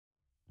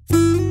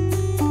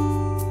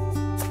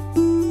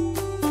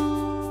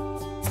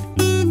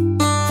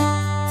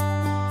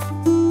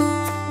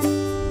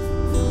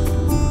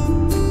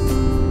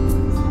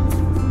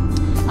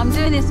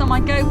my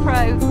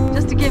GoPro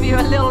just to give you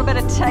a little bit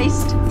of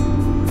taste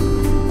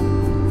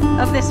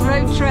of this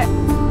road trip.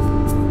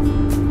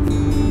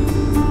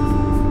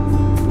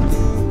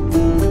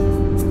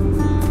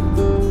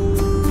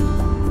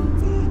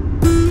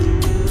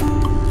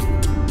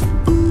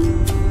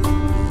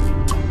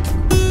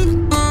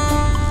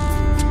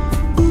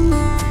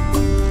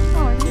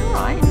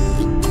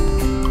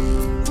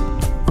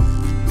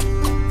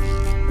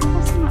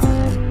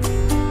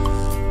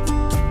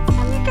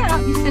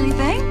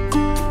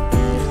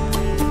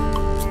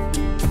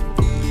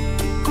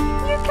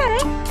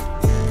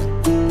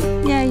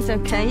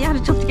 Okay, you had a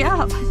job to get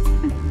up.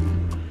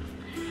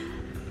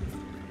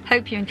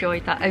 Hope you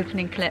enjoyed that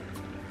opening clip.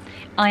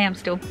 I am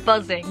still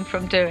buzzing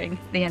from doing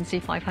the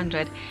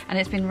NC500 and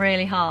it's been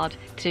really hard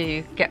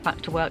to get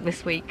back to work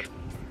this week.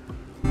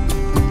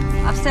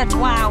 I've said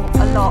wow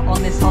a lot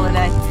on this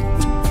holiday,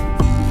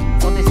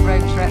 on this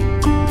road trip.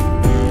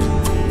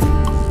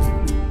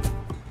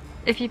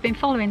 If you've been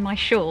following my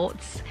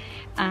shorts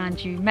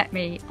and you met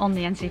me on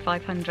the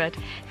NC500,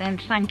 then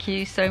thank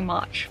you so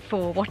much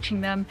for watching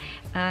them.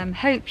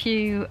 Hope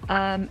you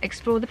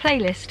explore the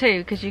playlist too,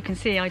 because you can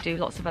see I do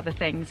lots of other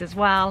things as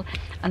well,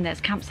 and there's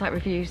campsite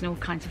reviews and all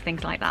kinds of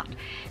things like that.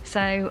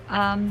 So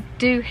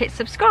do hit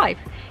subscribe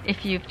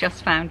if you've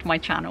just found my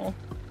channel.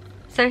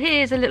 So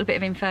here's a little bit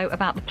of info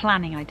about the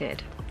planning I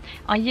did.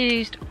 I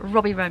used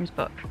Robbie Roams'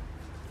 book,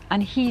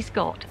 and he's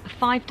got a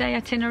 5-day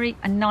itinerary,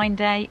 a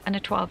 9-day and a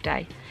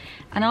 12-day,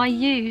 and I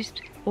used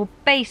or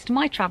based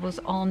my travels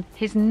on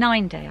his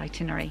 9-day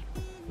itinerary.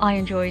 I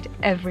enjoyed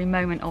every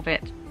moment of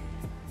it,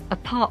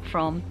 apart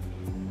from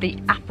the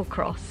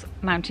Applecross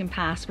mountain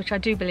pass, which I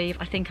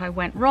think I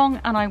went wrong,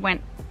 and I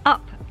went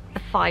up the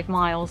 5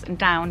 miles and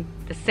down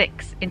the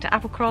 6 into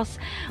Applecross,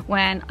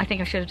 when I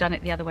think I should have done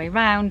it the other way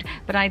round,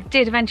 but I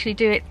did eventually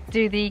do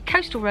the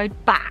coastal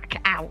road back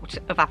out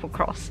of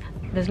Applecross.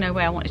 There's no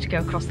way I wanted to go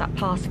across that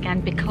pass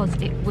again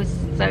because it was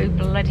so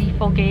bloody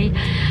foggy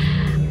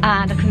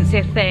and I couldn't see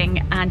a thing,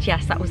 and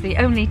yes, that was the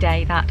only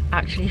day that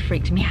actually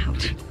freaked me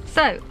out.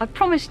 So I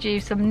promised you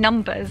some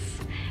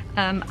numbers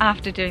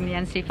after doing the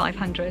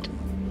NC500,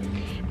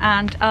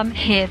 and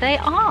here they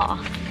are.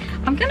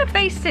 I'm going to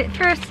base it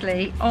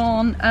firstly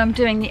on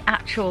doing the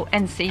actual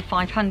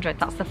NC500,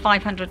 that's the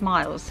 500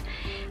 miles,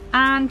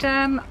 and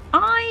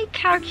I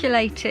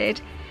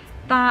calculated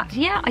that,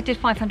 yeah, I did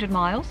 500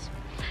 miles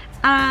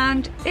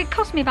and it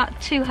cost me about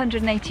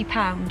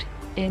 £280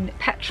 in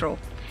petrol.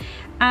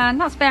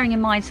 And that's bearing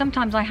in mind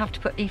sometimes I have to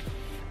put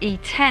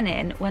E10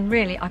 in when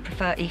really I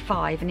prefer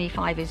E5, and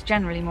E5 is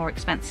generally more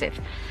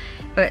expensive.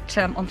 But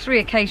on 3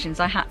 occasions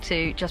I had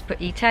to just put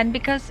E10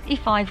 because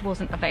E5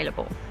 wasn't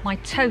available. My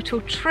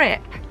total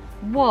trip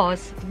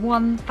was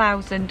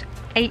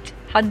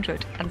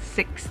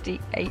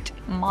 1,868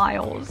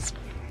 miles.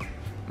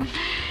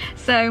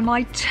 So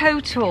my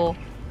total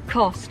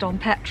cost on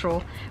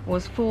petrol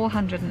was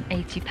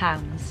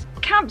 £480.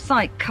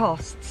 Campsite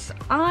costs,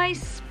 I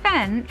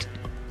spent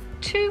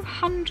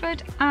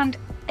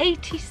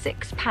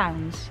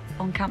 £286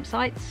 on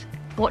campsites.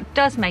 What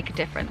does make a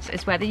difference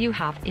is whether you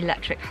have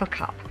electric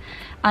hookup,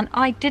 and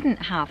I didn't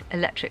have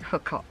electric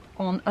hookup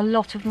on a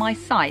lot of my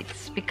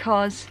sites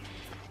because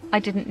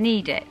I didn't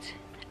need it.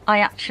 I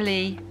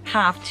actually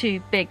have 2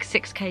 big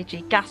 6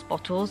 kg gas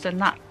bottles, and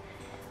that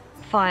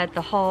fired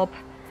the hob,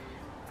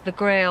 the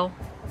grill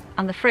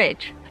and the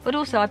fridge. But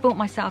also I bought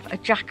myself a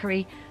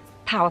Jackery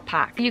power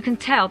pack. You can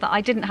tell that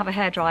I didn't have a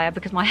hairdryer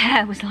because my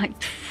hair was like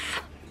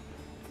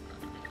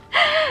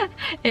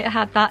it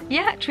had that,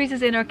 yeah,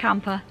 Teresa's in her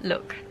camper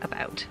look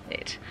about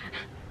it.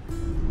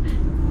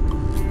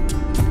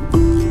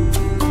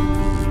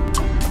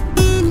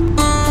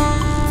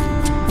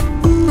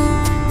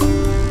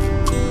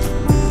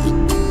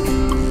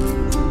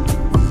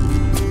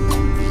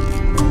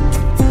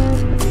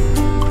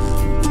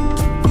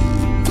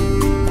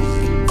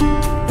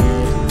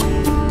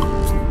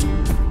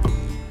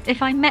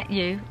 If I met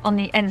you on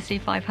the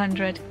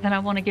NC500, then I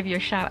want to give you a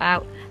shout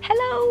out.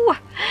 Hello!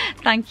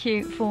 Thank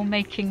you for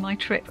making my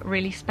trip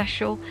really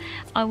special.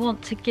 I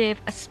want to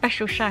give a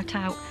special shout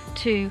out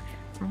to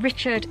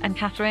Richard and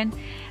Catherine.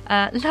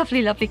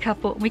 Lovely, lovely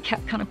couple. We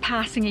kept kind of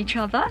passing each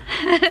other.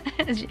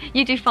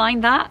 You do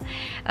find that.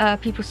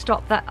 People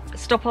stop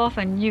off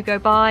and you go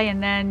by,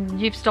 and then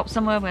you've stopped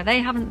somewhere where they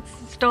haven't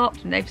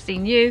stopped and they've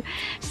seen you.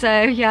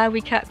 So yeah,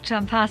 we kept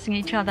passing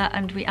each other,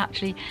 and we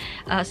actually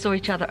saw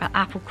each other at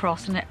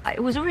Applecross, and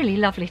it was really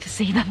lovely to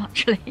see them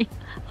actually.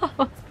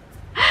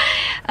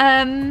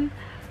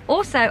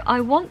 Also,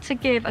 I want to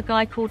give a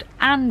guy called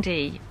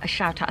Andy a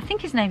shout out. I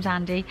think his name's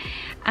Andy.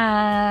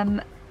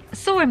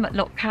 Saw him at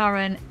Loch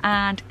Carron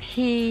and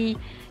he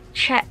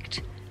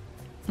checked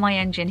my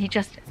engine. He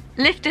just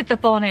lifted the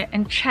bonnet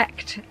and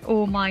checked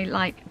all my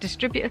like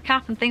distributor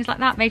cap and things like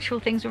that, made sure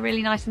things were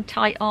really nice and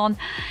tight on,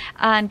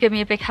 and gave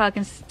me a big hug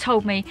and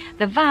told me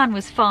the van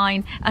was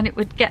fine and it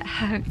would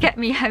get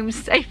me home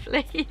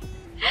safely.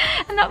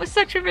 And that was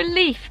such a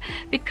relief,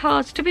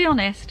 because to be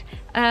honest,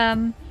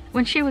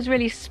 when she was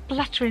really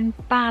spluttering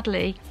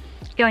badly,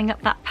 going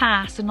up that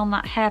pass and on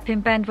that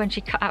hairpin bend when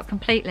she cut out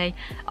completely,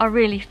 I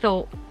really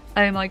thought,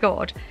 oh my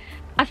God.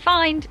 I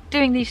find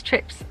doing these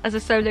trips as a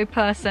solo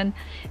person,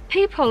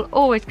 people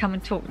always come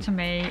and talk to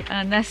me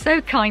and they're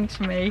so kind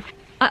to me.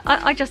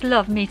 I just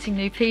love meeting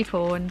new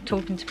people and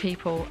talking to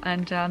people,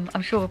 and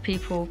I'm sure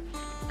people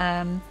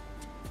kind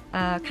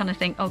of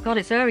think, oh God,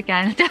 it's her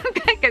again.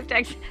 Don't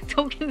go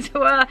talking to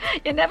her,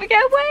 you never go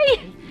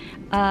away.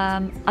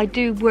 I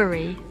do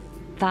worry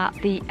that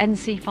the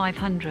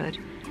NC500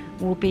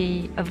 will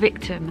be a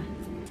victim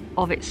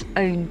of its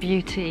own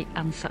beauty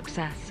and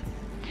success.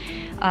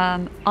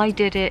 I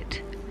did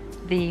it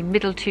the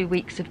middle 2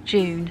 weeks of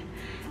June,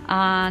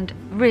 and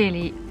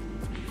really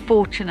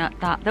fortunate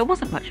that there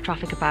wasn't much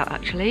traffic about.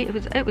 Actually,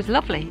 it was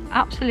lovely,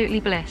 absolutely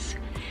bliss.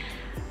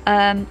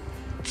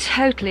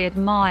 Totally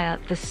admire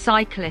the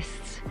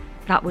cyclists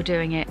that were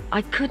doing it.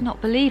 I could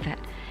not believe it.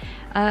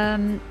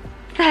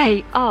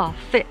 They are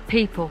fit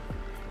people,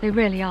 they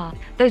really are.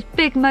 Those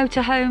big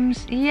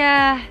motorhomes,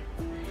 yeah,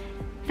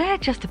 they're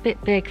just a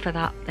bit big for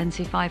that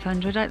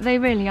NC500, they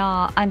really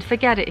are. And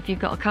forget it if you've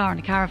got a car and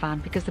a caravan,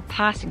 because the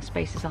passing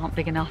spaces aren't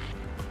big enough.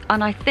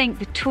 And I think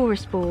the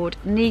tourist board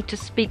need to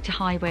speak to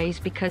highways,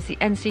 because the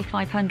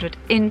NC500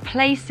 in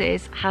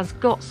places has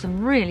got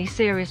some really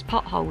serious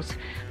potholes.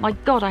 My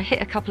God, I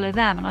hit a couple of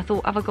them and I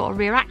thought, have I got a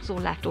rear axle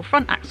left or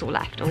front axle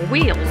left or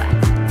wheel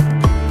left?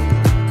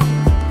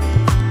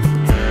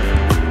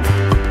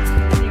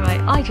 Anyway,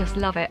 I just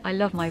love it. I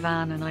love my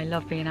van and I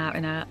love being out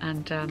in her,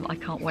 and I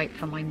can't wait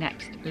for my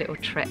next little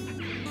trip.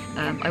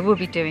 I will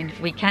be doing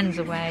weekends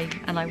away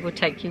and I will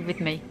take you with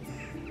me.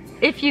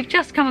 If you've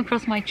just come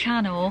across my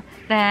channel,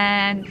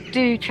 then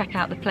do check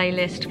out the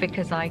playlist,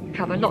 because I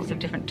cover lots of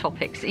different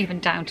topics, even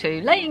down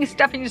to laying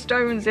stepping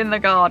stones in the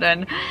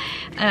garden.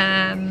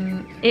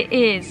 It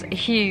is a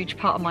huge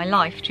part of my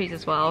life,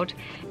 Jesus World.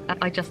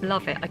 I just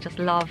love it. I just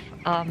love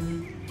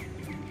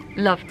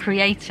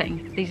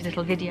creating these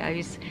little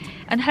videos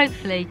and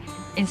hopefully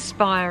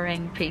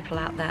inspiring people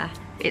out there.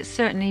 It's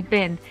certainly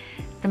been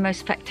the most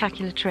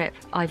spectacular trip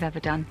I've ever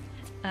done.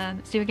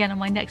 See you again on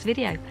my next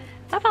video.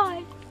 Bye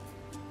bye.